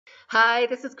Hi,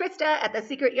 this is Krista at the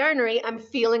Secret Yarnery. I'm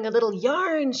feeling a little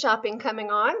yarn shopping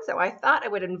coming on, so I thought I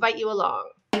would invite you along.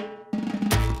 So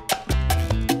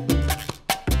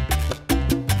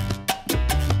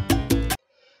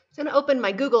I'm going to open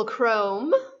my Google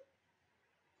Chrome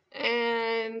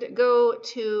and go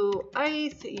to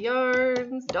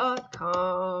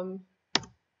iceyarns.com.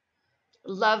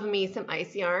 Love me some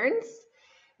ice yarns.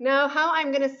 Now, how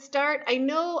I'm going to start, I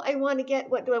know I want to get,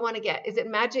 what do I want to get? Is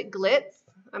it Magic Glitz?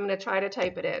 I'm going to try to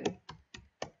type it in.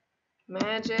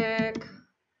 Magic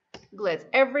Glitz.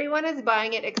 Everyone is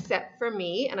buying it except for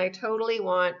me, and I totally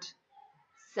want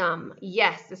some.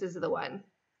 Yes, this is the one.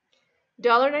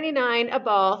 $1.99 a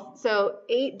ball, so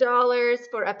 $8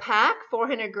 for a pack,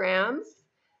 400 grams.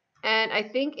 And I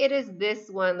think it is this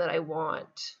one that I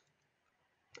want.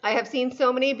 I have seen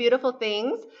so many beautiful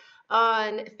things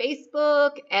on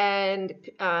Facebook and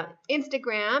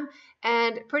Instagram,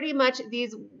 and pretty much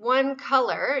these one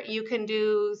color, you can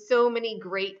do so many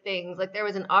great things. Like there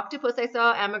was an octopus I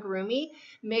saw, amigurumi,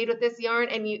 made with this yarn,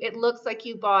 and it looks like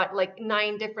you bought like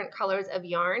 9 different colors of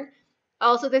yarn.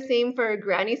 Also the same for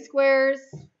granny squares.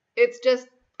 It's just,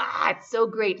 it's so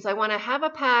great. So I want to have a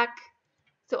pack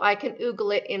so I can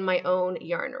oogle it in my own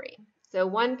yarnery. So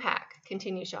one pack,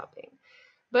 continue shopping.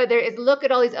 But there is, look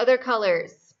at all these other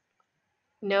colors.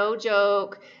 No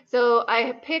joke. So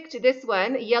I picked this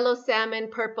one, yellow salmon,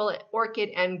 purple, orchid,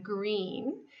 and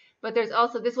green. But there's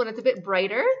also this one, it's a bit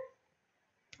brighter.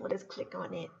 We'll just click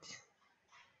on it.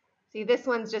 See, this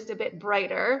one's just a bit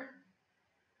brighter.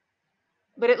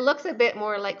 But it looks a bit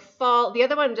more like fall. The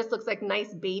other one just looks like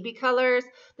nice baby colors.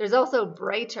 There's also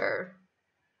brighter.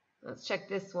 Let's check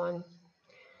this one.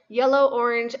 Yellow,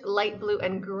 orange, light blue,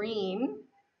 and green.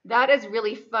 That is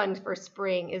really fun for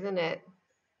spring, isn't it?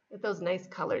 With those nice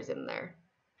colors in there.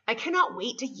 I cannot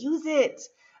wait to use it.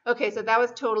 Okay, so that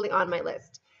was totally on my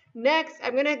list. Next,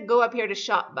 I'm going to go up here to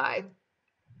shop by.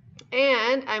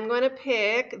 And I'm going to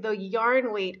pick the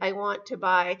yarn weight I want to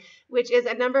buy, which is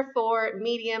a number 4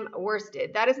 medium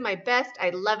worsted. That is my best.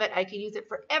 I love it. I can use it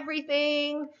for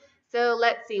everything. So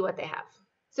let's see what they have.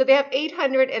 So they have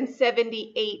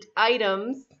 878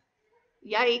 items.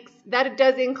 Yikes. That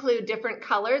does include different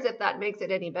colors, if that makes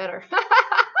it any better.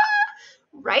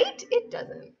 Right? It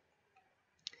doesn't.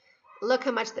 Look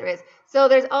how much there is. So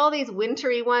there's all these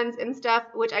wintry ones and stuff,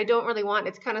 which I don't really want.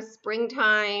 It's kind of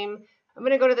springtime. I'm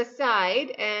going to go to the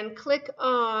side and click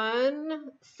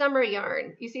on summer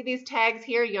yarn. You see these tags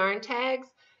here, yarn tags?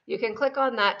 You can click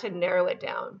on that to narrow it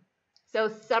down. So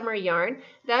summer yarn,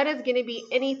 that is going to be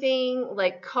anything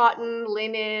like cotton,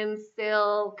 linen,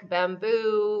 silk,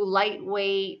 bamboo,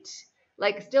 lightweight,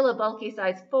 like still a bulky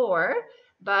size 4,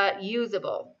 but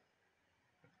usable.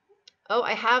 Oh,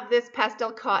 I have this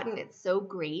pastel cotton. It's so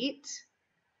great.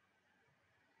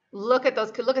 Look at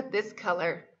those. Look at this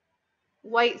color.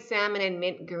 White salmon and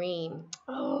mint green.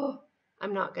 Oh,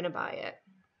 I'm not going to buy it.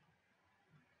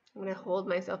 I'm going to hold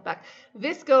myself back.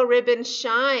 Visco ribbon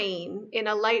shine in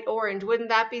a light orange. Wouldn't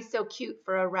that be so cute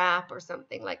for a wrap or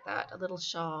something like that? A little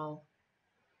shawl.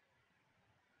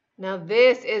 Now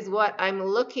this is what I'm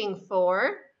looking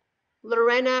for.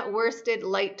 Lorena worsted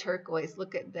light turquoise.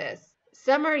 Look at this.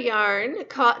 Summer yarn,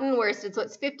 cotton worsted, so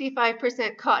it's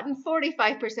 55% cotton,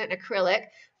 45% acrylic,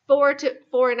 4 to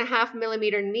 4.5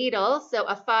 millimeter needle, so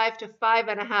a 5 to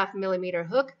 5.5 millimeter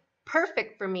hook,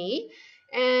 perfect for me,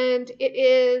 and it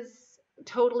is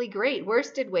totally great,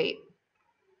 worsted weight.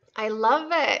 I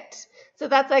love it. So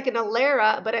that's like an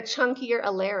Alera, but a chunkier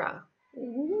Alera.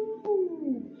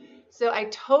 Ooh. So I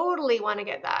totally want to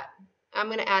get that. I'm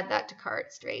going to add that to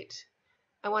cart straight.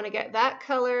 I want to get that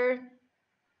color.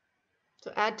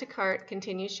 So add to cart,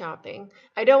 continue shopping.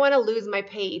 I don't want to lose my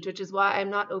page, which is why I'm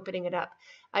not opening it up.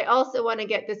 I also want to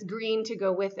get this green to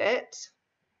go with it.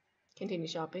 Continue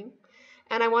shopping.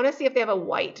 And I want to see if they have a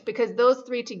white, because those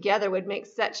 3 together would make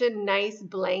such a nice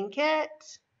blanket,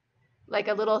 like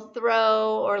a little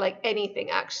throw or like anything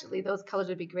actually. Those colors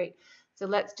would be great. So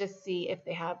let's just see if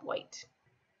they have white.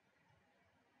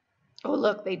 Oh,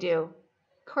 look, they do.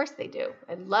 Of course they do.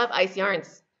 I love ice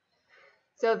yarns.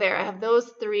 So there, I have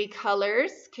those 3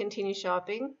 colors. Continue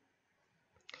shopping.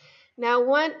 Now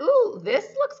ooh, this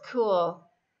looks cool.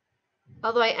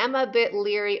 Although I am a bit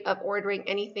leery of ordering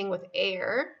anything with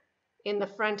air in the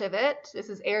front of it. This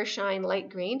is Air Shine Light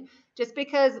Green. Just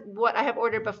because what I have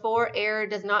ordered before, air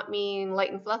does not mean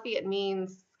light and fluffy. It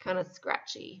means kind of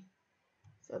scratchy.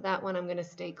 So that one I'm going to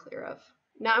stay clear of.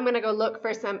 Now I'm going to go look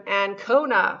for some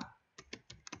Ancona,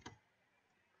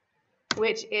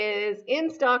 which is in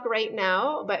stock right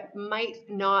now, but might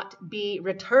not be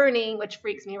returning, which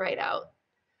freaks me right out.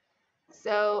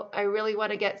 So I really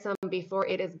want to get some before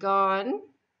it is gone.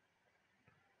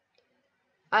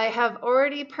 I have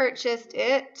already purchased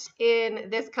it in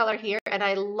this color here, and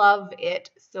I love it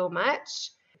so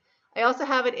much. I also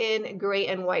have it in gray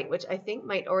and white, which I think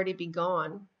might already be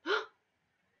gone.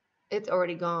 It's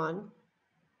already gone.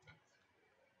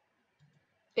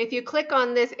 If you click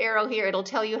on this arrow here, it'll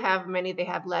tell you how many they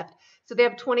have left. So they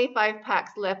have 25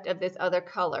 packs left of this other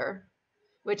color,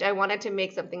 which I wanted to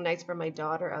make something nice for my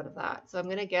daughter out of that. So I'm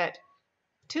going to get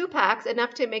 2 packs,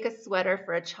 enough to make a sweater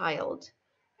for a child,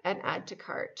 and add to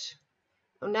cart.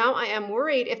 Now I am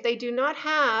worried if they do not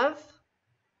have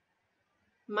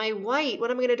my white.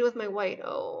 What am I going to do with my white?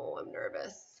 Oh, I'm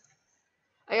nervous.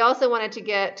 I also wanted to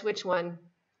get, which one?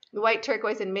 The white,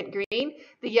 turquoise, and mint green.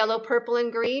 The yellow, purple,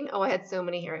 and green. Oh, I had so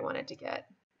many here I wanted to get.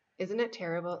 Isn't it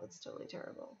terrible? It's totally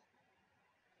terrible.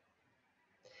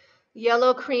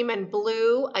 Yellow, cream, and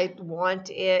blue. I want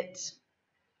it.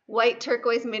 White,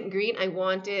 turquoise, mint green. I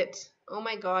want it. Oh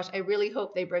my gosh, I really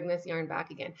hope they bring this yarn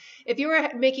back again. If you were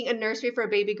making a nursery for a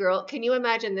baby girl, can you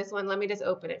imagine this one? Let me just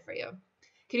open it for you.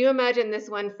 Can you imagine this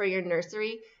one for your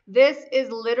nursery? This is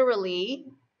literally,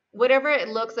 whatever it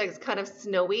looks like, it's kind of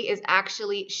snowy, is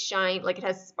actually shine, like it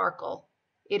has sparkle.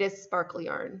 It is sparkle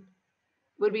yarn.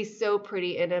 Would be so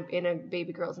pretty in a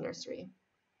baby girl's nursery.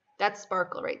 That's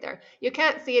sparkle right there. You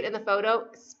can't see it in the photo.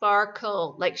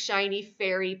 Sparkle, like shiny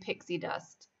fairy pixie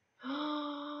dust.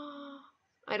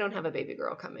 I don't have a baby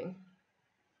girl coming,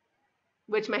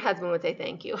 which my husband would say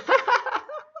thank you.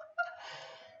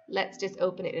 Let's just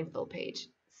open it in full page.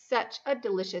 Such a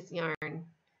delicious yarn.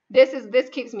 This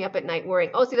keeps me up at night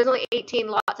worrying. Oh, see, there's only 18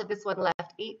 lots of this one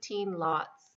left. 18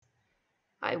 lots.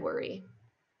 I worry.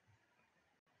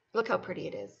 Look how pretty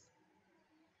it is.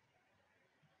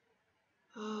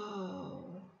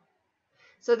 Oh.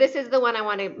 So this is the one I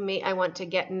want to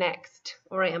get next,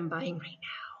 or I am buying right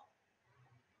now.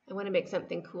 I want to make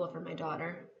something cool for my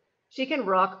daughter. She can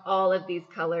rock all of these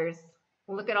colors.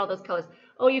 Look at all those colors.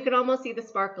 Oh, you can almost see the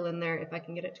sparkle in there if I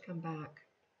can get it to come back.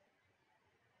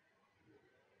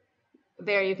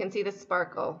 There, you can see the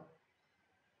sparkle.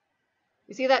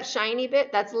 You see that shiny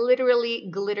bit? That's literally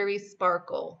glittery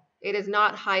sparkle. It is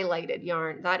not highlighted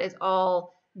yarn. That is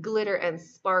all glitter and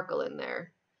sparkle in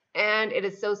there. And it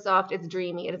is so soft, it's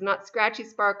dreamy. It is not scratchy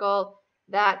sparkle.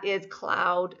 That is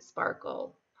cloud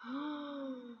sparkle.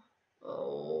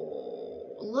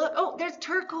 Oh, look. Oh, there's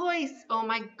turquoise. Oh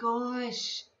my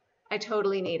gosh. I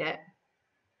totally need it.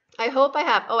 I hope I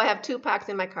have. Oh, I have 2 packs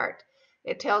in my cart.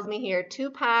 It tells me here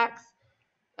 2 packs.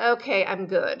 Okay, I'm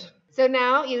good. So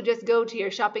now you just go to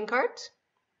your shopping cart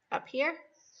up here.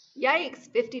 Yikes,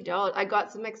 $50. I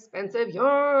got some expensive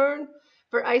yarn.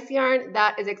 For ice yarn,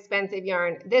 that is expensive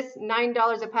yarn. This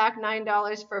 $9 a pack,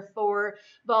 $9 for 4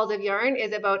 balls of yarn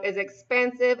is about as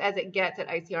expensive as it gets at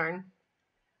ice yarn.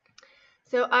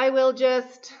 So I will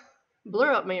just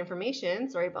blur out my information.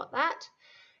 Sorry about that.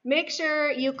 Make sure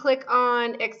you click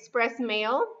on Express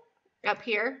Mail up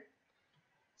here.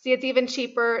 See, it's even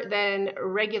cheaper than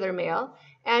regular mail.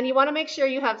 And you want to make sure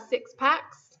you have 6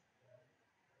 packs.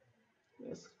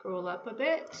 Just scroll up a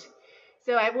bit.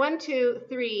 So I have 1, 2,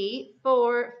 3,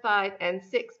 4, 5, and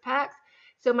 6 packs.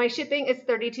 So my shipping is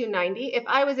 $32.90. If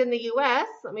I was in the US,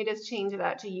 let me just change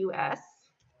that to US.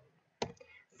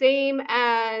 Same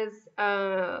as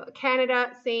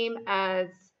Canada, same as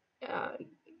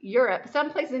Europe.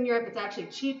 Some places in Europe it's actually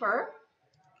cheaper.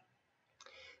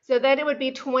 So then it would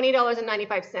be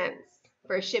 $20.95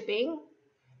 for shipping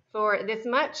for this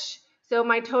much. So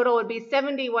my total would be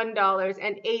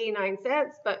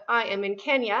 $71.89, but I am in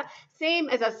Kenya. Same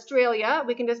as Australia.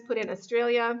 We can just put in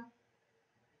Australia.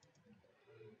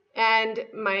 And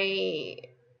my,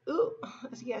 ooh,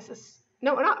 yes,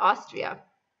 no, not Austria.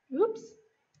 Oops,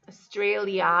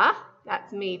 Australia.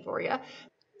 That's me for you.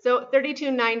 So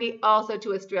 $32.90 also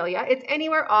to Australia. It's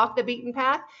anywhere off the beaten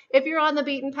path. If you're on the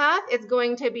beaten path, it's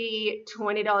going to be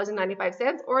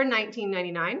 $20.95 or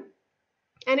 $19.99.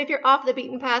 And if you're off the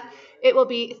beaten path, it will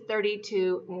be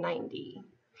 $32.90.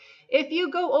 If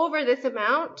you go over this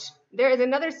amount, there is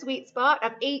another sweet spot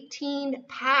of 18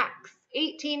 packs.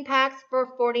 18 packs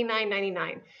for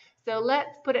 $49.99. So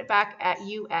let's put it back at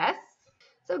US.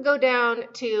 So go down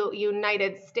to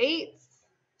United States.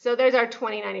 So there's our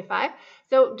 $20.95.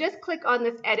 So just click on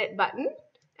this edit button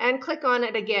and click on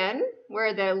it again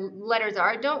where the letters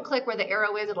are. Don't click where the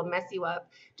arrow is, it'll mess you up.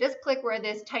 Just click where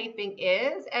this typing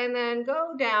is and then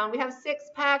go down. We have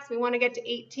 6 packs, we want to get to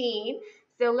 18.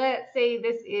 So let's say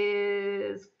this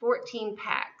is 14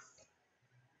 packs.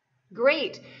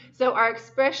 Great. So our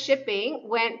express shipping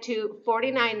went to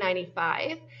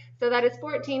 $49.95. So that is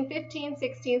 14, 15,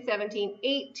 16, 17,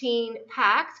 18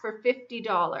 packs for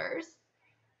 $50.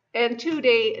 And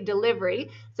 2-day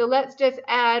delivery. So let's just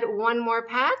add 1 more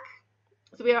pack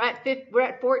So we're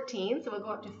at 14, so we'll go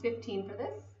up to 15 for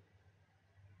this.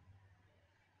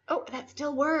 Oh, that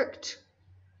still worked.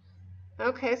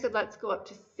 Okay, so let's go up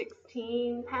to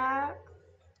 16 packs.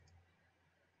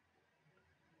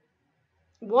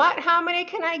 What? How many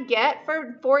can I get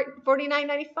for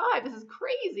 $49.95? This is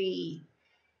crazy.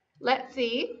 Let's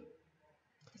see.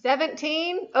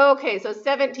 17. Okay, so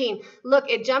 17. Look,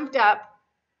 it jumped up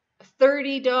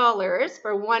 $30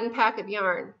 for one pack of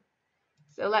yarn.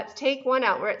 So let's take one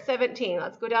out. We're at 17.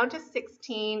 Let's go down to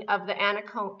 16 of the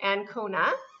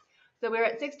Ancona. So we're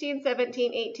at 16,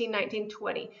 17, 18, 19,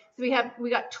 20. So we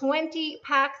got 20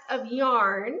 packs of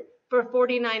yarn for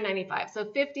 $49.95. So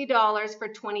 $50 for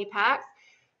 20 packs.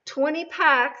 20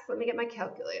 packs, let me get my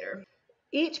calculator.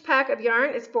 Each pack of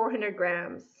yarn is 400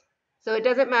 grams. So it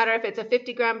doesn't matter if it's a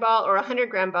 50-gram ball or a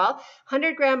 100-gram ball.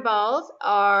 100-gram balls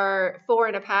are 4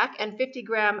 in a pack, and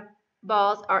 50-gram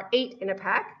balls are 8 in a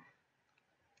pack.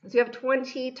 So you have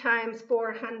 20 times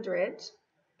 400.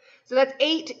 So that's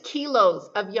 8 kilos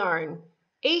of yarn.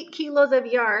 8 kilos of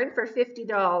yarn for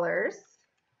 $50.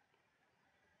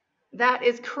 That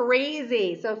is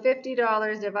crazy. So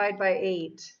 $50 divided by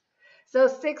 8. So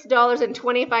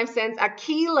 $6.25 a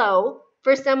kilo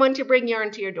for someone to bring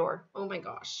yarn to your door. Oh my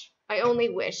gosh. I only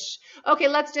wish. Okay,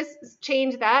 let's just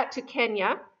change that to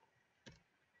Kenya.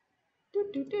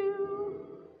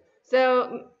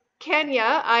 So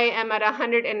Kenya, I am at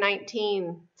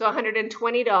 119, so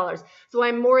 $120. So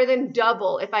I'm more than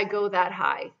double if I go that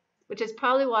high, which is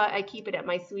probably why I keep it at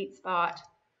my sweet spot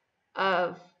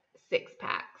of 6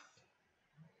 packs.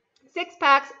 6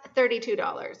 packs,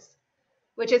 $32,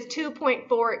 which is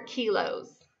 2.4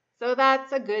 kilos. So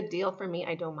that's a good deal for me.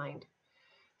 I don't mind.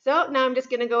 So now I'm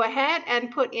just going to go ahead and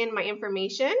put in my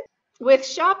information. With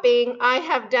shopping, I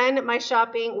have done my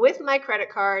shopping with my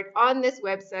credit card on this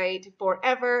website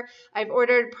forever. I've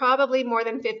ordered probably more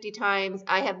than 50 times.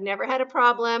 I have never had a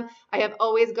problem. I have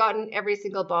always gotten every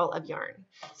single ball of yarn.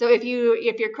 So if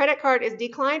your credit card is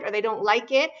declined or they don't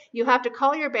like it, you have to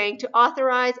call your bank to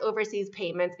authorize overseas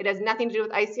payments. It has nothing to do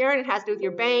with Ice Yarn. It has to do with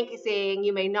your bank saying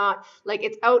you may not, like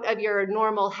it's out of your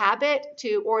normal habit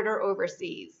to order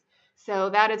overseas.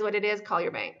 So that is what it is. Call your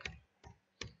bank.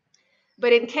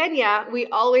 But in Kenya, we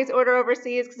always order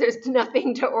overseas because there's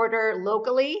nothing to order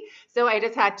locally. So I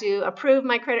just had to approve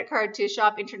my credit card to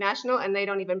Shop International, and they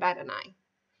don't even bat an eye.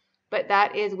 But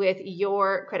that is with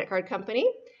your credit card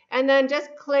company. And then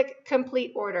just click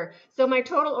complete order. So my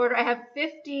total order, I have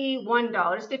 $51,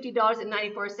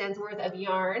 $50.94 worth of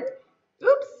yarn.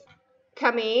 Oops.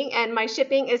 Coming, and my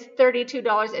shipping is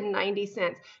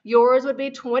 $32.90. Yours would be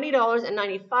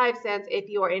 $20.95 if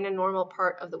you are in a normal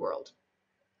part of the world.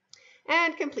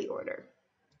 And complete order.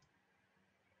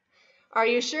 Are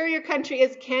you sure your country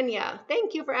is Kenya?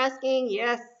 Thank you for asking.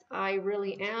 Yes, I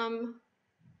really am.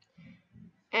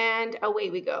 And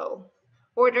away we go.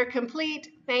 Order complete.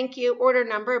 Thank you. Order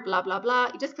number, blah, blah,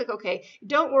 blah. You just click OK.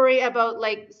 Don't worry about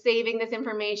like saving this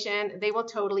information. They will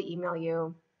totally email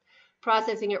you.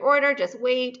 Processing your order, just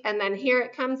wait. And then here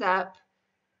it comes up.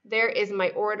 There is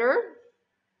my order.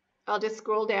 I'll just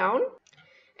scroll down.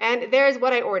 And there's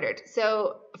what I ordered.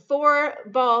 So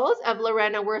 4 balls of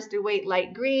Lorena worsted weight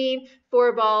light green,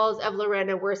 4 balls of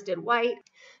Lorena worsted white,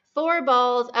 4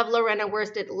 balls of Lorena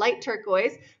worsted light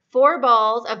turquoise, 4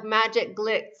 balls of Magic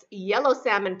Glitz yellow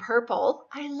salmon purple.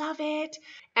 I love it.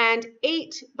 And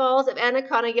 8 balls of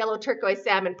Anaconda yellow turquoise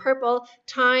salmon purple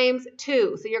times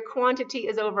 2. So your quantity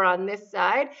is over on this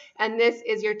side, and this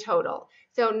is your total.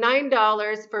 So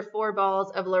 $9 for 4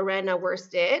 balls of Lorena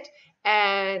worsted,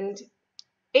 and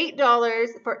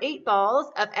 $8 for 8 balls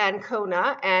of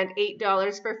Ancona, and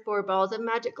 $8 for 4 balls of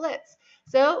Magic Glitz.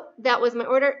 So that was my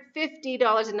order,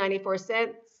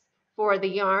 $50.94 for the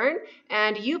yarn,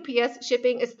 and UPS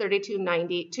shipping is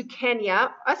 $32.90 to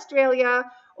Kenya, Australia,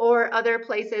 or other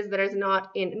places that is not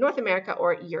in North America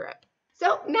or Europe.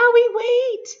 So now we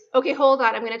wait. Okay, hold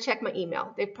on. I'm going to check my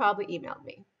email. They've probably emailed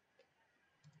me.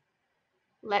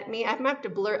 I'm going to have to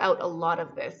blur out a lot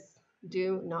of this.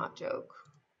 Do not joke.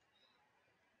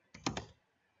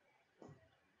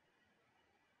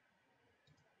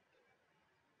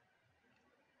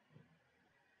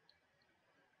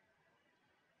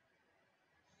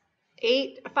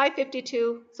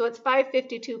 $5:52, so it's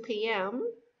 5:52 p.m.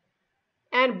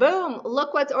 And boom,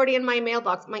 look what's already in my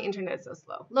mailbox. My internet is so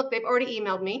slow. Look, they've already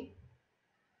emailed me.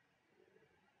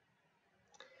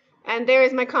 And there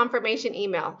is my confirmation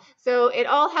email. So it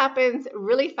all happens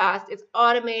really fast. It's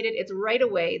automated. It's right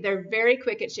away. They're very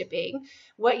quick at shipping.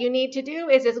 What you need to do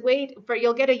is just wait for,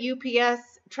 you'll get a UPS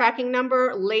tracking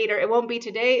number later. It won't be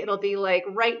today. It'll be like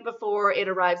right before it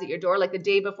arrives at your door, like the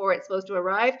day before it's supposed to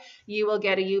arrive. You will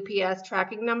get a UPS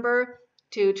tracking number.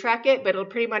 to track it, but it'll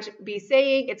pretty much be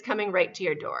saying it's coming right to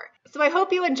your door. So I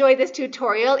hope you enjoyed this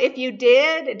tutorial. If you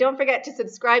did, don't forget to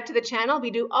subscribe to the channel.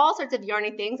 We do all sorts of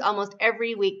yarning things almost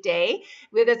every weekday.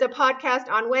 There's a podcast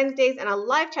on Wednesdays and a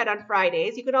live chat on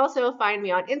Fridays. You can also find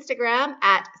me on Instagram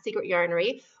at Secret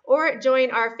Yarnery, or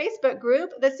join our Facebook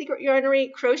group, the Secret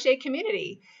Yarnery Crochet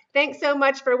Community. Thanks so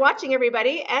much for watching,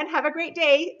 everybody, and have a great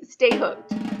day. Stay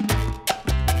hooked.